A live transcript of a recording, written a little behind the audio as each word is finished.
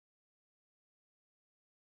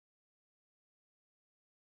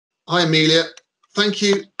Hi, Amelia. Thank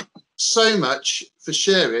you so much for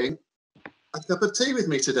sharing a cup of tea with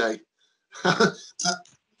me today. How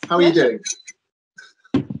are you doing?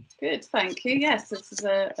 Good, thank you. Yes, this is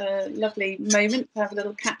a lovely moment to have a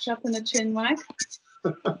little catch up and a chin wag.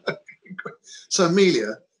 So,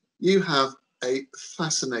 Amelia, you have a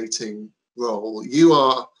fascinating role. You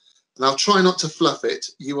are, and I'll try not to fluff it,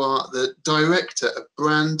 you are the Director of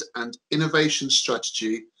Brand and Innovation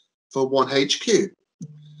Strategy for 1HQ,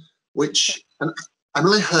 which, and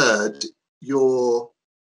I heard your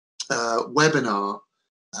webinar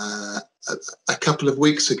a couple of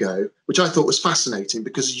weeks ago, which I thought was fascinating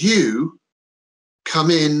because you come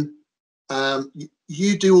in,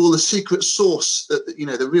 you do all the secret sauce,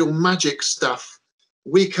 the real magic stuff.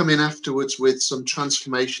 We come in afterwards with some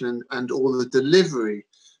transformation and all the delivery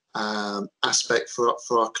aspect for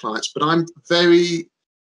our clients. But I'm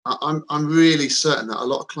really certain that a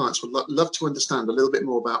lot of clients would love to understand a little bit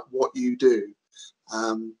more about what you do.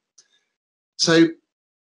 So,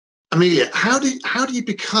 Amelia, how do you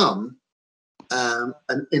become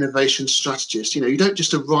an innovation strategist? You don't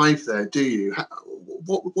just arrive there, do you?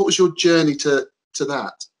 What was your journey to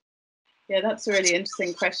that? Yeah, that's a really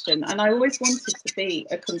interesting question. And I always wanted to be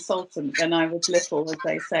a consultant when I was little, as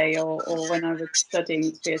they say, or when I was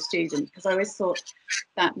studying to be a student, because I always thought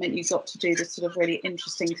that meant you got to do this sort of really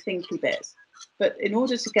interesting thinky bit. But in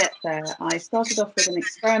order to get there, I started off with an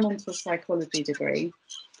experimental psychology degree.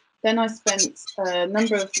 Then I spent a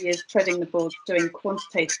number of years treading the boards doing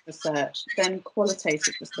quantitative research, then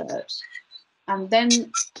qualitative research. And then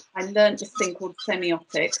I learned this thing called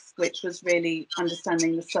semiotics, which was really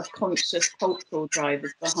understanding the subconscious cultural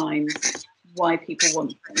drivers behind why people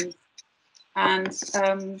want things. And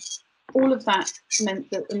all of that meant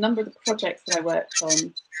that a number of the projects that I worked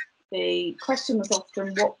on, the question was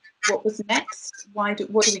often, what was next? What do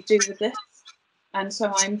we do with this? And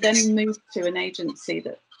so I then moved to an agency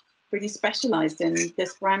that really specialised in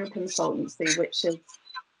this brand consultancy, which is,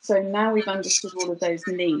 so now we've understood all of those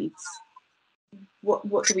needs.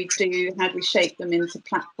 What do we do? How do we shape them into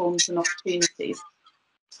platforms and opportunities?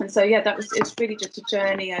 And so, yeah, it's really just a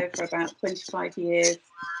journey over about 25 years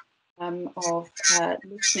of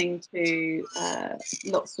listening to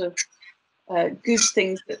lots of good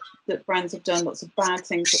things that brands have done, lots of bad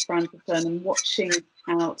things that brands have done, and watching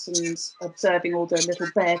out and observing all the little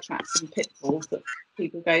bear traps and pitfalls that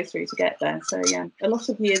people go through to get there. So, yeah, a lot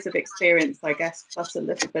of years of experience, I guess, plus a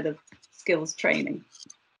little bit of skills training.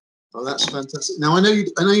 Oh, that's fantastic. Now, I know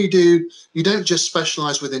you don't just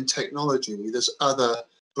specialize within technology. There's other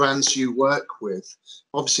brands you work with.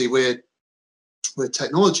 Obviously, we're a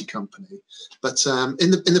technology company, but in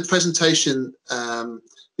the presentation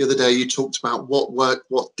the other day, you talked about what worked,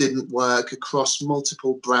 what didn't work across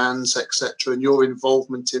multiple brands, etc., and your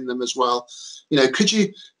involvement in them as well. Could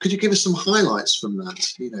you give us some highlights from that?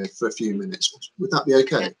 For a few minutes, would that be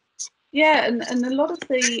okay? Yeah, and a lot of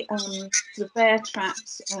the sort of bear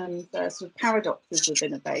traps and sort of paradoxes of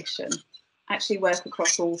innovation actually work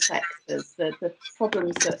across all sectors. The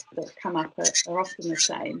problems that come up are often the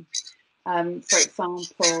same. For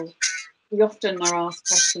example, we often are asked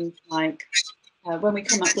questions like, when we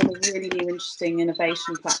come up with a really new, interesting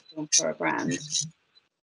innovation platform for a brand,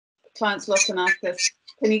 clients will often ask us,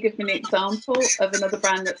 can you give me an example of another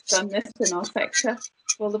brand that's done this in our sector?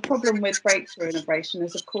 Well, the problem with breakthrough innovation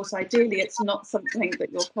is, of course, ideally, it's not something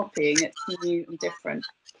that you're copying, it's new and different.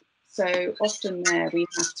 So often there we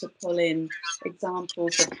have to pull in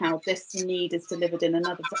examples of how this need is delivered in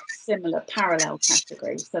another similar parallel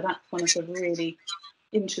category. So that's one of the really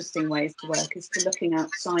interesting ways to work, is to looking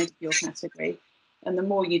outside of your category. And the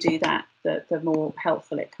more you do that, the more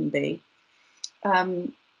helpful it can be.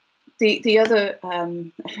 The other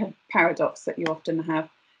paradox that you often have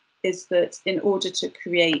is that in order to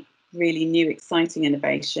create really new, exciting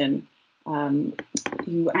innovation,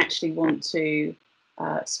 you actually want to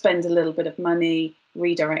spend a little bit of money,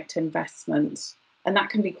 redirect investment, and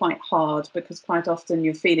that can be quite hard because quite often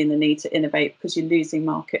you're feeling the need to innovate because you're losing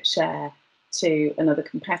market share to another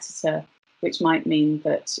competitor, which might mean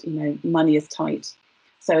that money is tight.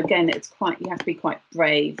 So again, you have to be quite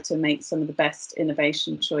brave to make some of the best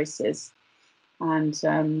innovation choices. And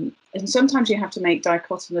sometimes you have to make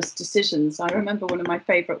dichotomous decisions. I remember one of my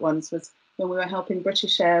favourite ones was when we were helping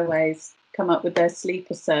British Airways come up with their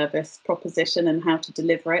sleeper service proposition and how to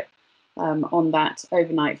deliver it on that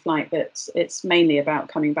overnight flight that it's mainly about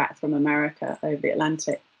coming back from America over the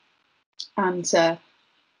Atlantic. And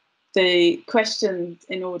the question,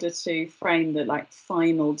 in order to frame the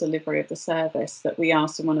final delivery of the service that we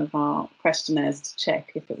asked in one of our questionnaires to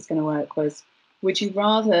check if it was going to work was, would you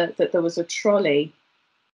rather that there was a trolley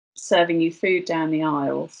serving you food down the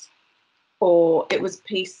aisles, or it was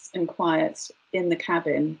peace and quiet in the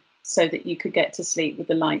cabin so that you could get to sleep with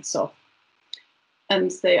the lights off.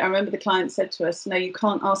 And I remember the client said to us, no, you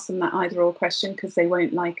can't ask them that either or question because they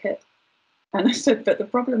won't like it. And I said, but the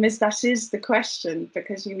problem is that is the question,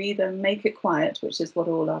 because you either make it quiet, which is what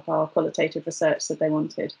all of our qualitative research said they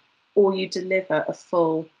wanted, or you deliver a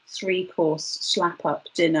full 3-course slap-up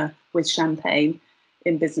dinner with champagne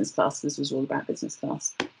in business class. This was all about business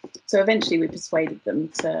class. So eventually we persuaded them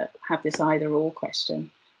to have this either-or question.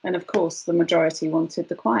 And of course, the majority wanted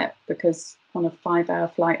the quiet, because on a 5-hour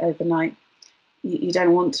flight overnight, you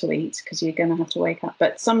don't want to eat because you're going to have to wake up.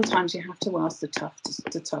 But sometimes you have to ask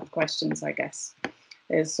the tough questions, I guess,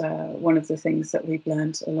 is one of the things that we've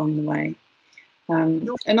learned along the way. And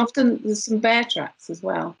often there's some bear traps as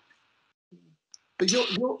well. But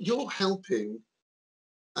you're helping.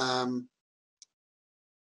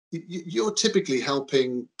 You're typically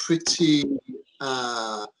helping pretty,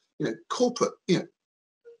 corporate,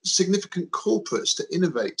 significant corporates to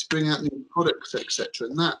innovate, to bring out new products, etc.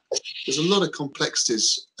 And that there's a lot of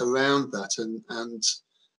complexities around that, and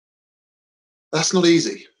that's not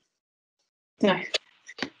easy. No,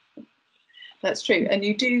 that's true. And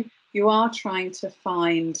you are trying to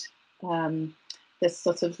find this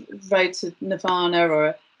sort of road to nirvana,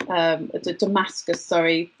 or the Damascus,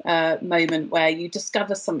 moment where you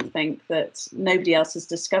discover something that nobody else has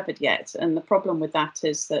discovered yet. And the problem with that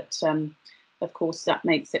is that, of course, that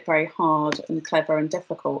makes it very hard and clever and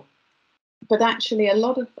difficult. But actually, a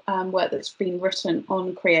lot of work that's been written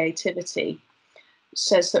on creativity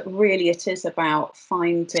says that really it is about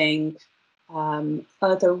finding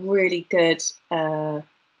other really good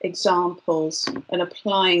examples and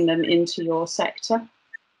applying them into your sector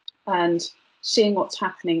and seeing what's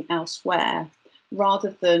happening elsewhere,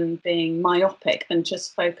 rather than being myopic and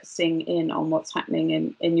just focusing in on what's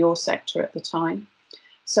happening in your sector at the time.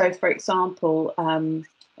 So, for example,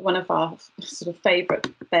 one of our sort of favourite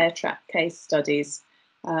bear trap case studies,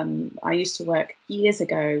 I used to work years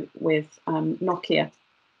ago with Nokia,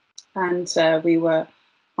 and we were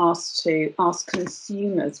asked to ask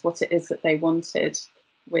consumers what it is that they wanted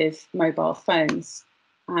with mobile phones.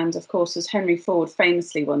 And of course, as Henry Ford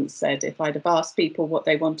famously once said, if I'd have asked people what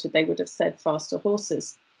they wanted, they would have said faster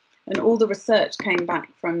horses. And all the research came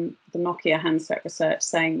back from the Nokia handset research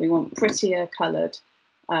saying we want prettier coloured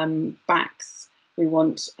backs, we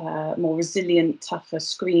want more resilient, tougher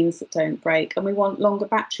screens that don't break, and we want longer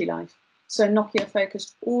battery life. So Nokia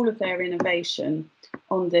focused all of their innovation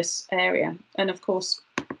on this area. And of course,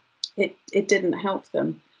 it didn't help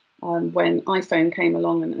them when iPhone came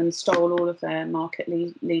along and stole all of their market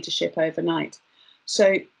leadership overnight.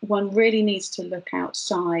 So one really needs to look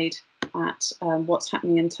outside at what's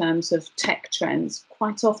happening in terms of tech trends.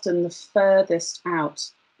 Quite often the furthest out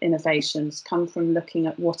innovations come from looking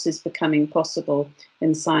at what is becoming possible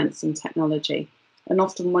in science and technology. And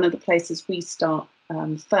often one of the places we start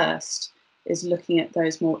first is looking at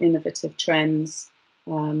those more innovative trends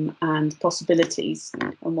and possibilities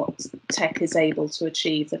and what tech is able to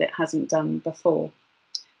achieve that it hasn't done before.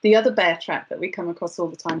 The other bear trap that we come across all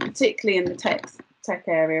the time, particularly in the tech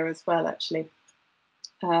area as well, actually,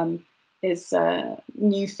 is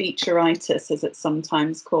new featureitis, as it's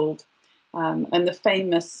sometimes called. And the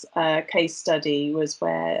famous case study was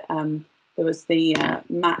where there was the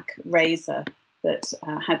Mac Razor that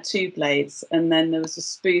had 2 blades, and then there was a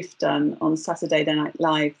spoof done on Saturday Night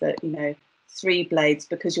Live that, 3 blades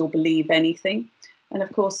because you'll believe anything. And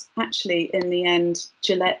of course, actually, in the end,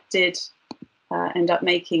 Gillette did end up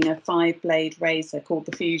making a 5-blade razor called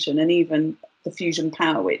the Fusion, and even the Fusion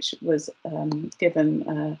Power, which was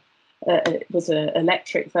given, was an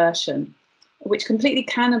electric version, which completely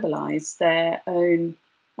cannibalized their own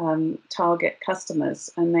target customers,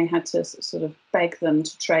 and they had to sort of beg them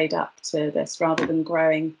to trade up to this rather than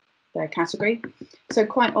growing their category. So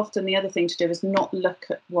quite often the other thing to do is not look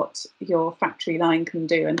at what your factory line can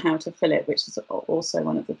do and how to fill it, which is also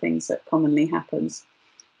one of the things that commonly happens,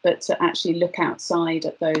 but to actually look outside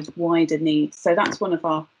at those wider needs. So that's one of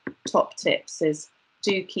our top tips, is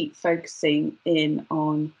do keep focusing in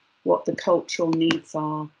on what the cultural needs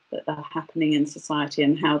are that are happening in society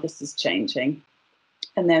and how this is changing.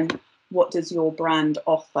 And then what does your brand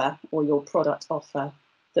offer or your product offer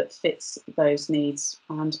that fits those needs?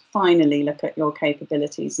 And finally, look at your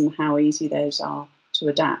capabilities and how easy those are to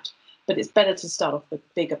adapt. But it's better to start off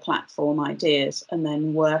with bigger platform ideas and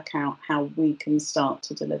then work out how we can start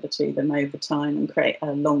to deliver to them over time and create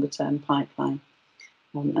a longer term pipeline.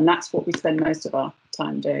 And that's what we spend most of our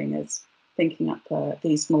time doing, is thinking up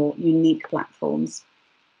these more unique platforms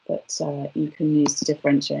that you can use to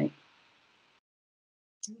differentiate.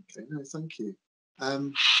 Okay, no, thank you.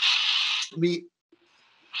 I mean,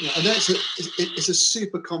 yeah, I know it's a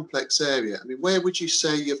super complex area. I mean, where would you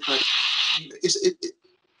say you've had? Is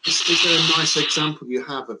there a nice example you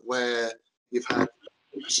have of where you've had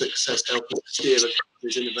success helping to steer a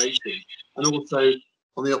company's innovation, and also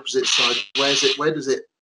on the opposite side, where does it,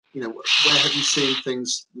 where have you seen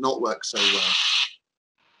things not work so well?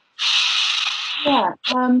 Yeah,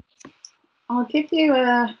 I'll give you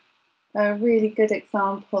a really good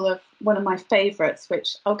example of one of my favourites,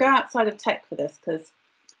 which I'll go outside of tech for this because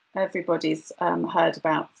everybody's heard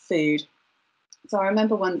about food. So I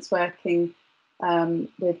remember once working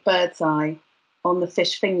with Birdseye on the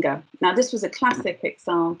fish finger. Now, this was a classic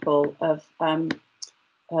example of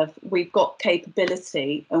we've got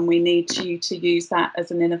capability and we need you to use that as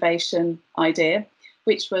an innovation idea,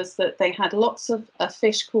 which was that they had lots of a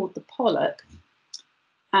fish called the pollock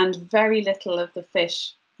and very little of the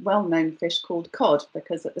fish, well-known fish called cod,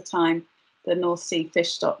 because at the time the North Sea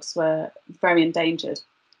fish stocks were very endangered.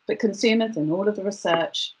 But consumers and all of the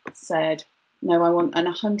research said, no, I want an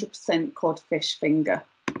 100% cod fish finger.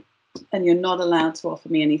 And you're not allowed to offer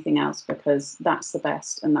me anything else because that's the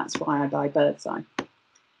best and that's why I buy Birdseye.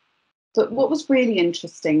 But what was really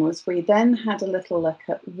interesting was we then had a little look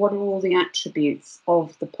at what are all the attributes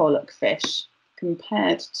of the pollock fish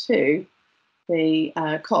compared to the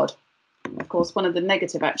cod. Of course, one of the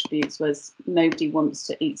negative attributes was nobody wants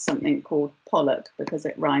to eat something called pollock because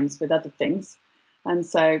it rhymes with other things. And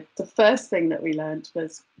so the first thing that we learned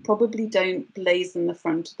was probably don't blazon the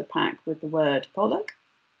front of the pack with the word pollock.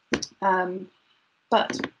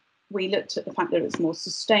 But we looked at the fact that it was more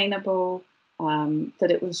sustainable,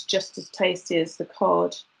 that it was just as tasty as the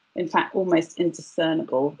cod, in fact, almost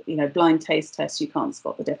indiscernible. Blind taste tests, you can't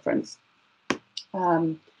spot the difference.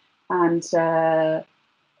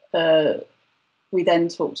 We then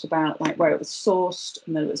talked about where it was sourced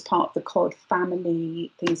and that it was part of the cod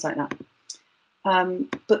family, things like that.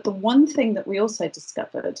 But the one thing that we also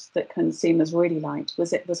discovered that consumers really liked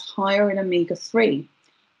was it was higher in omega-3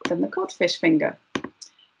 than the codfish finger.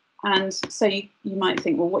 And so you might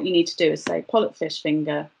think, well, what you need to do is say pollock fish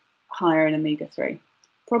finger, higher in omega-3.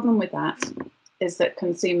 Problem with that is that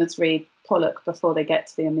consumers read pollock before they get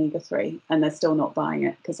to the omega-3 and they're still not buying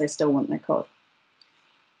it because they still want their cod.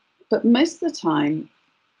 But most of the time,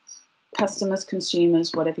 customers,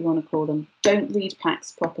 consumers, whatever you want to call them, don't read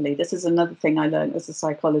packs properly. This is another thing I learned as a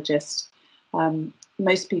psychologist.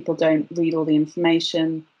 Most people don't read all the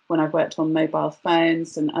information. When I've worked on mobile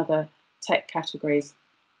phones and other tech categories,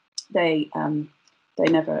 they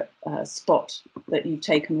never spot that you've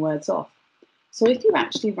taken words off. So if you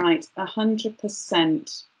actually write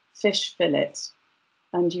 100% fish fillet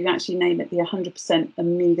and you actually name it the 100%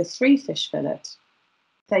 omega-3 fish fillet,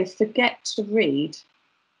 they forget to read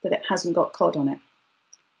that it hasn't got cod on it.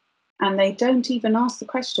 And they don't even ask the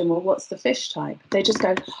question, well, what's the fish type? They just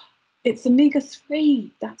go, it's omega-3.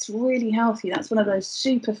 That's really healthy. That's one of those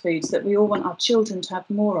superfoods that we all want our children to have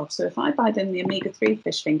more of. So if I buy them the omega-3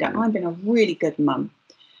 fish finger, I'm being a really good mum.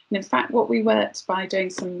 And in fact, what we worked by doing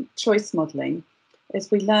some choice modelling is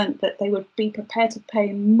we learned that they would be prepared to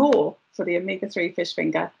pay more for the omega-3 fish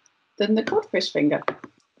finger than the codfish finger.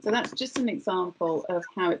 So that's just an example of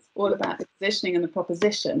how it's all about the positioning and the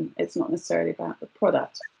proposition. It's not necessarily about the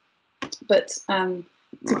product. But to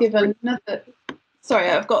give another, sorry,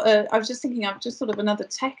 I was just thinking of just sort of another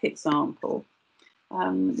tech example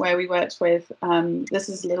where we worked with, this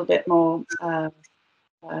is a little bit more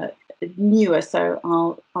newer,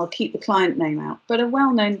 so I'll keep the client name out, but a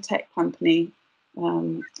well-known tech company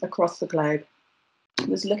across the globe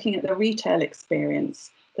was looking at the retail experience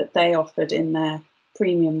that they offered in their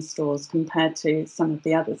premium stores compared to some of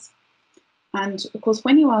the others. And of course,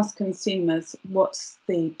 when you ask consumers what's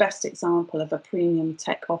the best example of a premium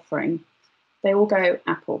tech offering, they all go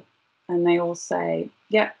Apple, and they all say,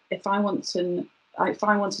 yeah, if I wanted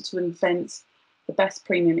to invent the best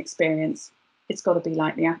premium experience, it's got to be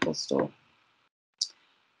like the Apple Store.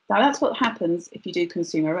 Now that's what happens if you do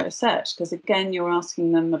consumer research, because again, you're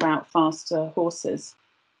asking them about faster horses.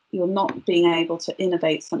 You're not being able to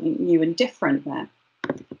innovate something new and different there.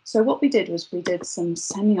 So what we did was we did some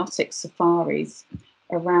semiotic safaris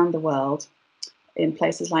around the world in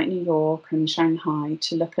places like New York and Shanghai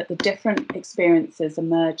to look at the different experiences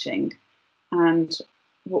emerging and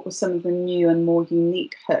what were some of the new and more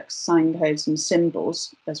unique hooks, signcodes and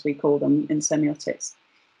symbols, as we call them in semiotics,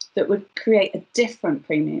 that would create a different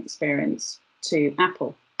premium experience to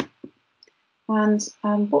Apple. And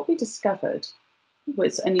what we discovered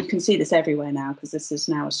was, and you can see this everywhere now because this is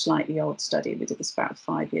now a slightly old study, we did this about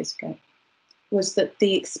 5 years ago, was that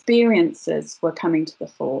the experiences were coming to the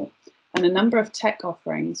fore. And a number of tech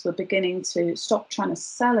offerings were beginning to stop trying to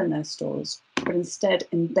sell in their stores, but instead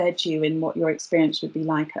embed you in what your experience would be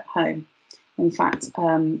like at home. In fact,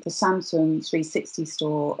 the Samsung 360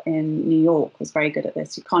 store in New York was very good at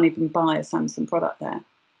this. You can't even buy a Samsung product there,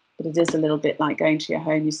 but it is a little bit like going to your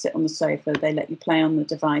home. You sit on the sofa, they let you play on the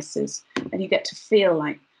devices, and you get to feel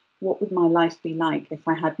like, what would my life be like if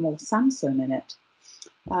I had more Samsung in it?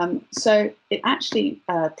 So it actually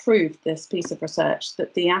proved, this piece of research,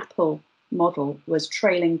 that the Apple model was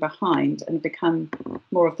trailing behind and become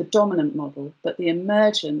more of the dominant model, but the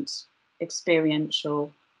emergent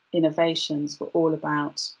experiential innovations were all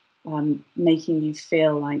about making you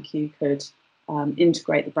feel like you could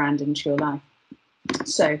integrate the brand into your life.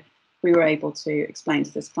 So we were able to explain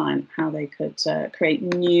to this client how they could create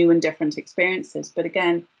new and different experiences. But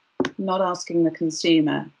again, not asking the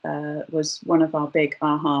consumer was one of our big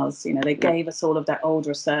ahas. You know, they gave us all of that old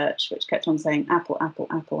research, which kept on saying Apple, Apple,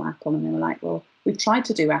 Apple, Apple. And they were like, well, we've tried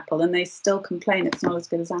to do Apple and they still complain it's not as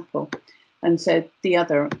good as Apple. And so the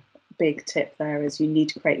other big tip there is you need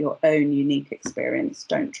to create your own unique experience.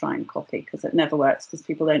 Don't try and copy, because it never works, because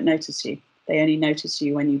people don't notice you. They only notice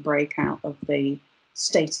you when you break out of the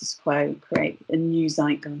status quo, create a new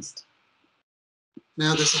zeitgeist.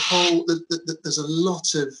 Now, there's a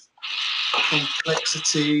lot of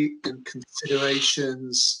complexity and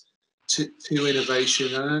considerations to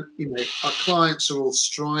innovation, and our clients are all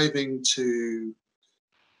striving to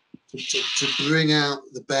bring out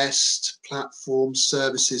the best platforms,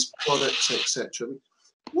 services, products, etc.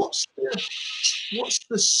 What's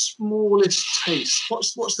the smallest taste?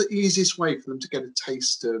 What's the easiest way for them to get a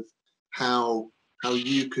taste of how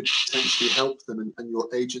you could potentially help them, and your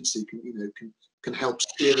agency can help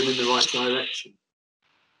steer them in the right direction?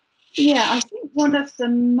 Yeah, I think one of the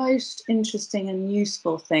most interesting and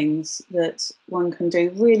useful things that one can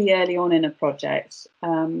do really early on in a project,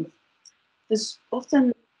 there's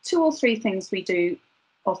often 2 or 3 things we do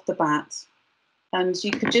off the bat. And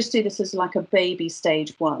you could just do this as like a baby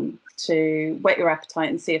stage 1 to whet your appetite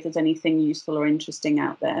and see if there's anything useful or interesting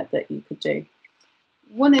out there that you could do.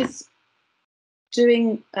 One is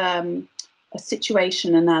doing a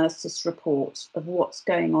situation analysis report of what's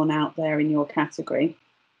going on out there in your category,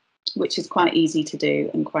 which is quite easy to do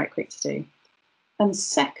and quite quick to do. And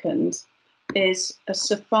second is a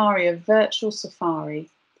virtual safari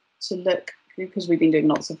to look, because we've been doing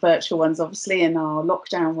lots of virtual ones, obviously, in our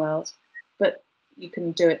lockdown world, but you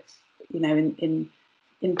can do it,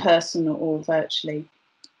 in person or virtually,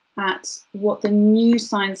 at what the new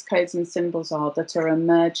signs, codes and symbols are that are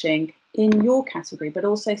emerging in your category, but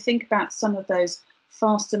also think about some of those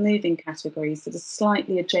faster moving categories that are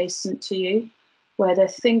slightly adjacent to you, where they're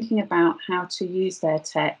thinking about how to use their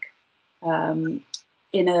tech in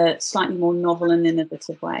a slightly more novel and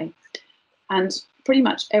innovative way. And pretty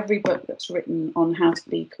much every book that's written on how to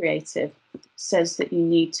be creative says that you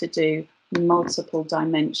need to do multiple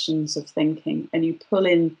dimensions of thinking, and you pull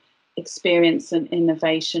in experience and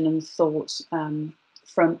innovation and thought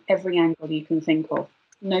from every angle you can think of,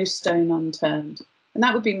 no stone unturned. And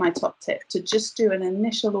that would be my top tip, to just do an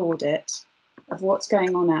initial audit of what's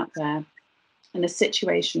going on out there and a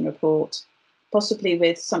situation report, possibly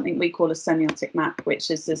with something we call a semiotic map, which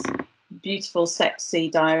is this beautiful, sexy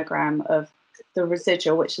diagram of the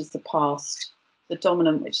residual, which is the past, the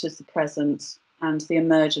dominant, which is the present, and the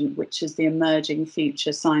emergent, which is the emerging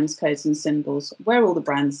future, signs, codes and symbols, where all the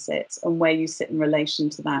brands sit and where you sit in relation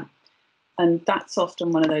to that. And that's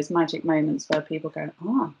often one of those magic moments where people go,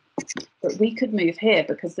 but we could move here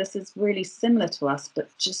because this is really similar to us, but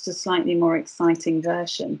just a slightly more exciting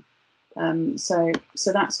version. So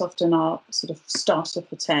that's often our sort of starter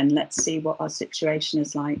for 10. Let's see what our situation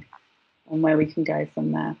is like and where we can go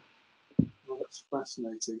from there. Well, that's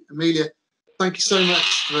fascinating. Amelia, thank you so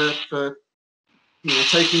much for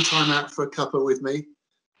taking time out for a cuppa with me,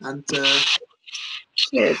 and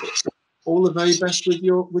all the very best with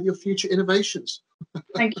your future innovations.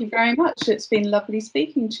 Thank you very much. It's been lovely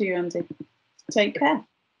speaking to you, Andy. Take care.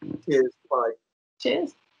 Cheers. Bye.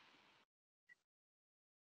 Cheers.